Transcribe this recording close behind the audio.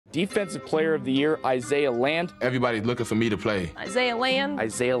Defensive Player of the Year, Isaiah Land. Everybody's looking for me to play. Isaiah Land.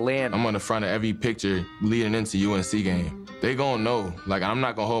 Isaiah Land. I'm on the front of every picture leading into UNC game. They gonna know. Like, I'm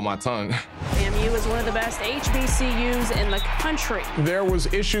not gonna hold my tongue. FAMU is one of the best HBCUs in the country. There was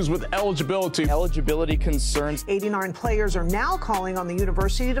issues with eligibility. Eligibility concerns. 89 players are now calling on the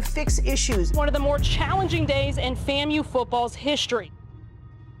university to fix issues. One of the more challenging days in FAMU football's history.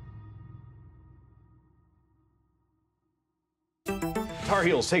 Tar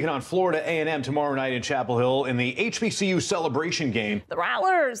Heels taking on Florida A&M tomorrow night in Chapel Hill in the HBCU celebration game. The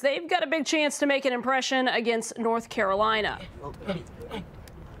Rattlers, they've got a big chance to make an impression against North Carolina.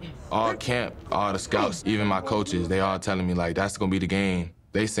 All camp, all the scouts, even my coaches, they all telling me, like, that's gonna be the game.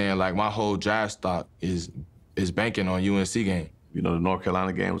 They saying, like, my whole draft stock is banking on UNC game. You know, the North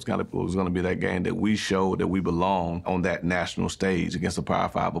Carolina game was going to be that game that we showed that we belong on that national stage against a Power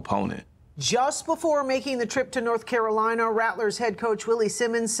 5 opponent. Just before making the trip to North Carolina, Rattlers head coach Willie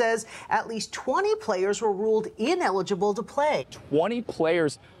Simmons says at least 20 players were ruled ineligible to play. 20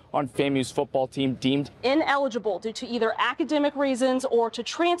 players on FAMU's football team deemed ineligible due to either academic reasons or to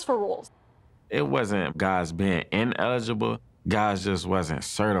transfer rules. It wasn't guys being ineligible, guys just wasn't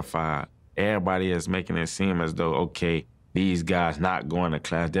certified. Everybody is making it seem as though, okay, these guys not going to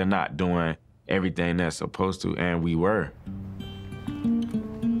class, they're not doing everything they're supposed to, and we were.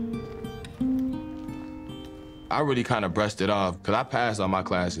 I really kind of brushed it off because I passed all my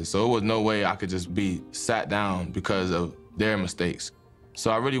classes, so it was no way I could just be sat down because of their mistakes.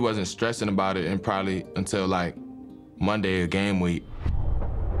 So I really wasn't stressing about it, and probably until like Monday of game week.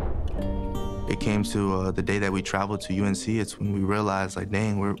 It came to the day that we traveled to UNC, it's when we realized, like,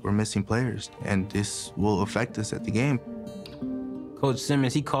 dang, we're missing players, and this will affect us at the game. Coach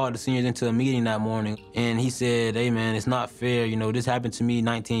Simmons, he called the seniors into a meeting that morning, and he said, hey, man, it's not fair. You know, this happened to me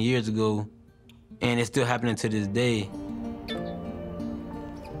 19 years ago, and it's still happening to this day.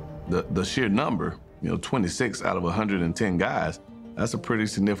 The sheer number, 26 out of 110 guys, that's a pretty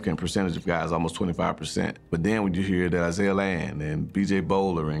significant percentage of guys, almost 25%. But then when you hear that Isaiah Land and B.J.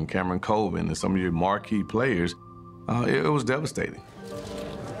 Bowler and Cameron Colvin and some of your marquee players, it was devastating.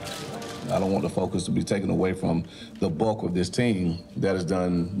 I don't want the focus to be taken away from the bulk of this team that has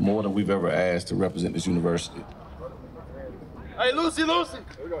done more than we've ever asked to represent this university. Hey, Lucy! Here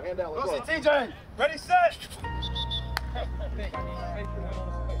we go, hand out. Lucy, TJ, ready, set!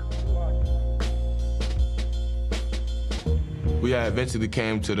 We had eventually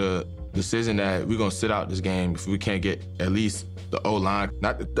came to the decision that we're gonna sit out this game if we can't get at least the O-line.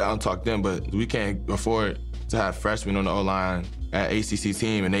 Not to down-talk them, but we can't afford to have freshmen on the O-line at ACC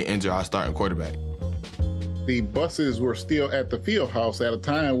team and they injure our starting quarterback. The buses were still at the field house at a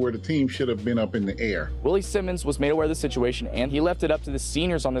time where the team should have been up in the air. Willie Simmons was made aware of the situation, and he left it up to the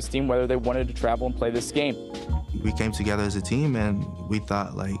seniors on this team whether they wanted to travel and play this game. We came together as a team, and we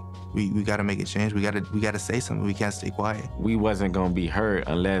thought, like, we got to make a change. We got to say something. We can't stay quiet. We wasn't going to be hurt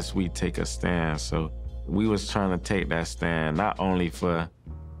unless we take a stand. So we was trying to take that stand, not only for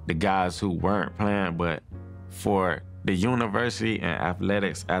the guys who weren't playing, but for the university and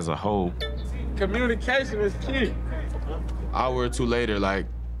athletics as a whole. Communication is key. An hour or two later, like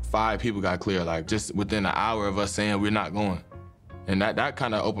 5 people got clear, like just within an hour of us saying we're not going. And that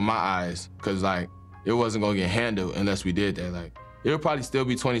kind of opened my eyes, because like it wasn't gonna get handled unless we did that. Like it would probably still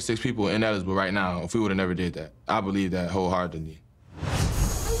be 26 people ineligible right now if we would have never did that. I believe that wholeheartedly.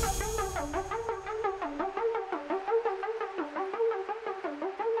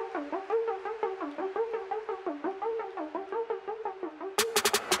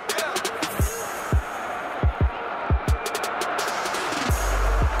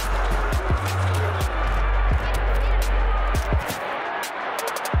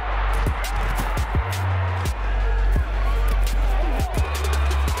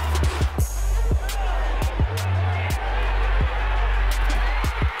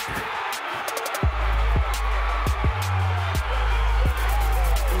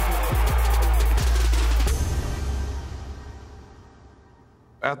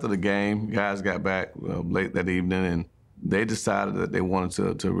 After the game, guys got back late that evening, and they decided that they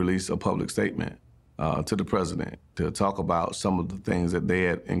wanted to release a public statement to the president to talk about some of the things that they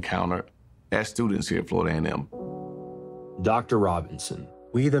had encountered as students here at Florida A&M. Dr. Robinson.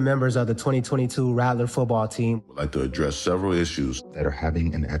 We, the members of the 2022 Rattler football team, would like to address several issues that are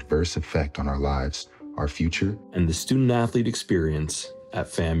having an adverse effect on our lives, our future, and the student-athlete experience at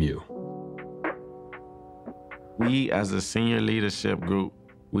FAMU. We, as a senior leadership group,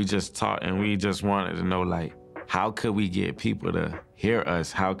 we just talked and we just wanted to know, like, how could we get people to hear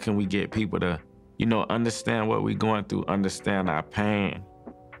us? How can we get people to, understand what we're going through, understand our pain?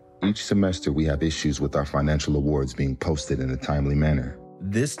 Each semester, we have issues with our financial awards being posted in a timely manner.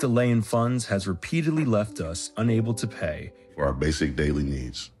 This delay in funds has repeatedly left us unable to pay for our basic daily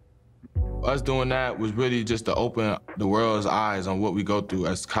needs. Us doing that was really just to open the world's eyes on what we go through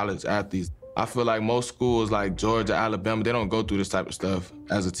as college athletes. I feel like most schools like Georgia, Alabama, they don't go through this type of stuff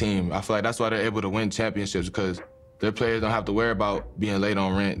as a team. I feel like that's why they're able to win championships, because their players don't have to worry about being late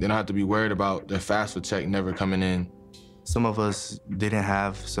on rent. They don't have to be worried about their FAFSA check never coming in. Some of us didn't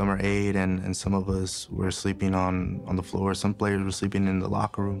have summer aid, and some of us were sleeping on the floor. Some players were sleeping in the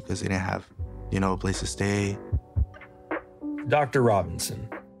locker room because they didn't have, a place to stay. Dr. Robinson.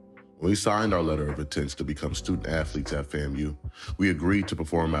 When we signed our letter of intent to become student athletes at FAMU, we agreed to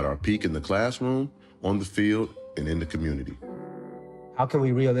perform at our peak in the classroom, on the field, and in the community. How can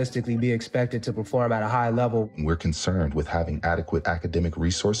we realistically be expected to perform at a high level? We're concerned with having adequate academic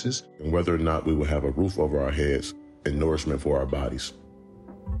resources and whether or not we will have a roof over our heads and nourishment for our bodies.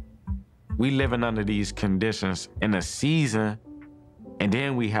 We living under these conditions in a season, and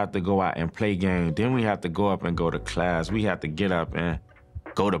then we have to go out and play games. Then we have to go up and go to class. We have to get up and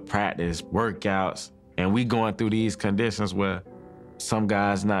go to practice, workouts, and we going through these conditions where some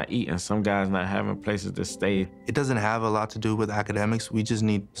guys not eating, some guys not having places to stay. It doesn't have a lot to do with academics. We just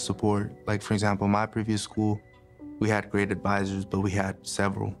need support. Like, for example, my previous school, we had great advisors, but we had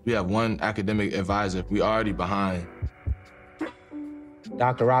several. We have one academic advisor. We already behind.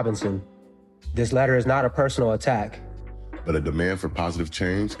 Dr. Robinson, this letter is not a personal attack, but a demand for positive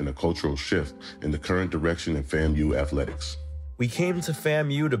change and a cultural shift in the current direction in FAMU athletics. We came to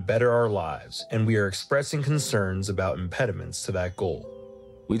FAMU to better our lives, and we are expressing concerns about impediments to that goal.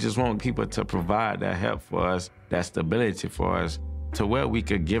 We just want people to provide that help for us, that stability for us, to where we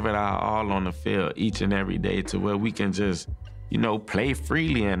could give it our all on the field each and every day, to where we can just, play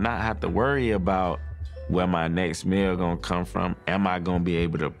freely and not have to worry about where my next meal gonna come from. Am I gonna be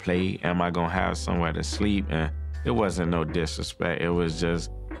able to play? Am I gonna have somewhere to sleep? And it wasn't no disrespect. It was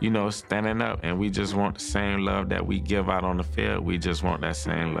just, standing up, and we just want the same love that we give out on the field. We just want that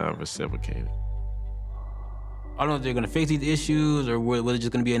same love reciprocated. I don't know if they're gonna fix these issues or whether it's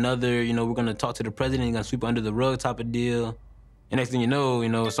just gonna be another, we're gonna talk to the president and gonna sweep under the rug type of deal. And next thing you know,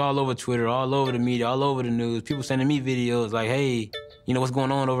 it's all over Twitter, all over the media, all over the news. People sending me videos like, hey, what's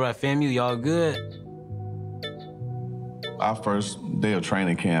going on over at FAMU? Y'all good? Our first day of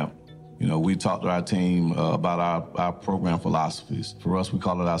training camp, we talked to our team about our program philosophies. For us, we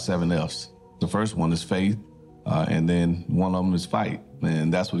call it our 7 Fs. The first one is faith, and then one of them is fight.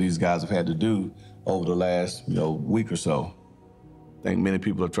 And that's what these guys have had to do over the last, week or so. I think many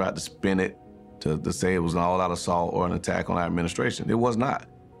people have tried to spin it to say it was an all-out assault or an attack on our administration. It was not.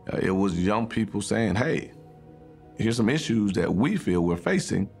 It was young people saying, hey, here's some issues that we feel we're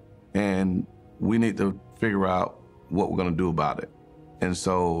facing, and we need to figure out what we're gonna do about it. And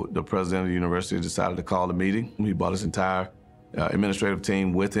so the president of the university decided to call the meeting. He brought his entire administrative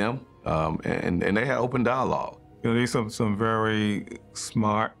team with him, and they had open dialogue. These are some very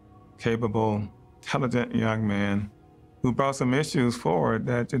smart, capable, intelligent young men who brought some issues forward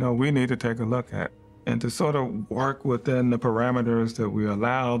that, we need to take a look at. And to sort of work within the parameters that we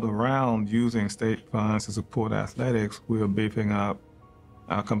allowed around using state funds to support athletics, we are beefing up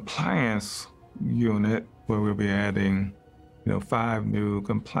our compliance unit, where we'll be adding 5 new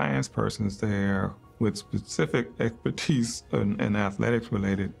compliance persons there with specific expertise in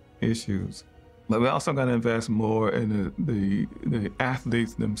athletics-related issues. But we're also going to invest more in the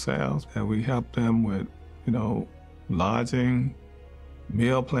athletes themselves, and we help them with, lodging,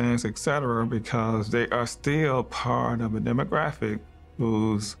 meal plans, etc., because they are still part of a demographic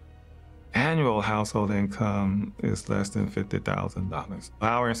whose annual household income is less than $50,000.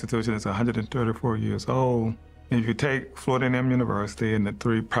 Our institution is 134 years old. And if you take Florida A&M University and the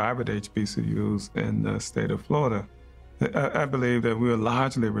 3 private HBCUs in the state of Florida, I believe that we are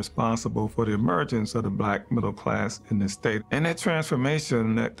largely responsible for the emergence of the Black middle class in this state. And that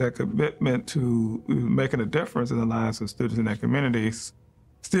transformation, that commitment to making a difference in the lives of students in their communities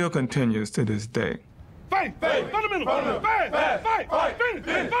still continues to this day. Fight, fundamental, fight,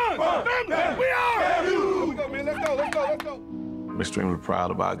 finish, fun, we are! Here we go, man, let's go. I'm extremely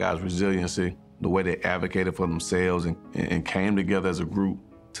proud of our guys' resiliency, the way they advocated for themselves and came together as a group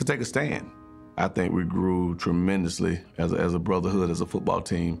to take a stand. I think we grew tremendously as a brotherhood, as a football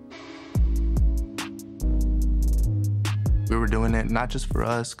team. We were doing it not just for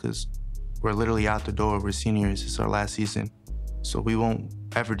us, because we're literally out the door. We're seniors. It's our last season. So we won't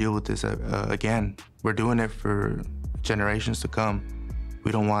ever deal with this again. We're doing it for generations to come.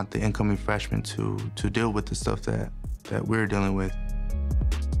 We don't want the incoming freshmen to deal with the stuff that we're dealing with.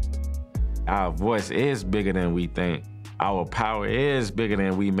 Our voice is bigger than we think. Our power is bigger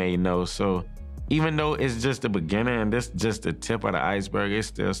than we may know. So, even though it's just the beginning and this just the tip of the iceberg, it's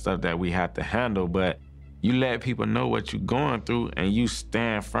still stuff that we have to handle. But you let people know what you're going through and you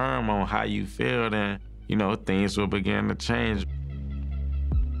stand firm on how you feel, then, you know, things will begin to change.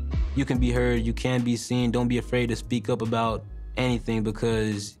 You can be heard, you can be seen. Don't be afraid to speak up about anything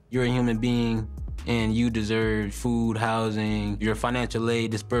because you're a human being and you deserve food, housing, your financial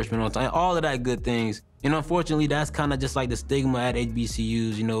aid, disbursement on time, all of that good things. And unfortunately, that's kind of just like the stigma at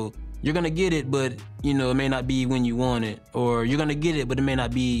HBCUs, you know. You're gonna get it, but, you know, it may not be when you want it. Or you're gonna get it, but it may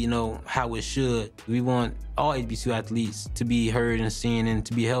not be, you know, how it should. We want all HBCU athletes to be heard and seen and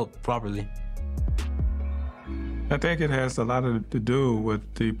to be helped properly. I think it has a lot to do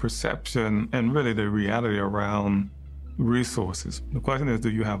with the perception and really the reality around resources. The question is, do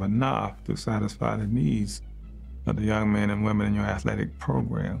you have enough to satisfy the needs of the young men and women in your athletic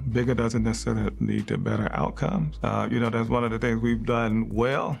program? Bigger doesn't necessarily lead to better outcomes. You know, that's one of the things we've done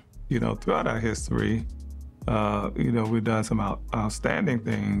well, you know, throughout our history. You know, we've done some outstanding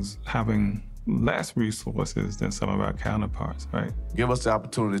things having less resources than some of our counterparts, right? Give us the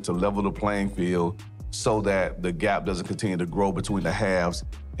opportunity to level the playing field so that the gap doesn't continue to grow between the haves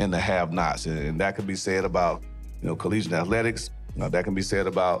and the have-nots. And that can be said about, you know, collegiate athletics. That can be said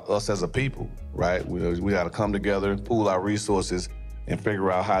about us as a people, right? We got to come together, pool our resources, and figure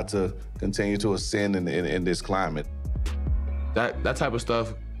out how to continue to ascend in this climate. That type of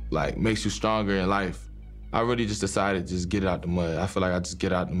stuff, like, makes you stronger in life. I really just decided to just get it out the mud. I feel like I just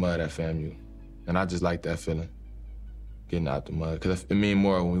get out the mud at FAMU. And I just like that feeling, getting out the mud, because it means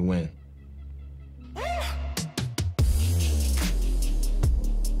more when we win.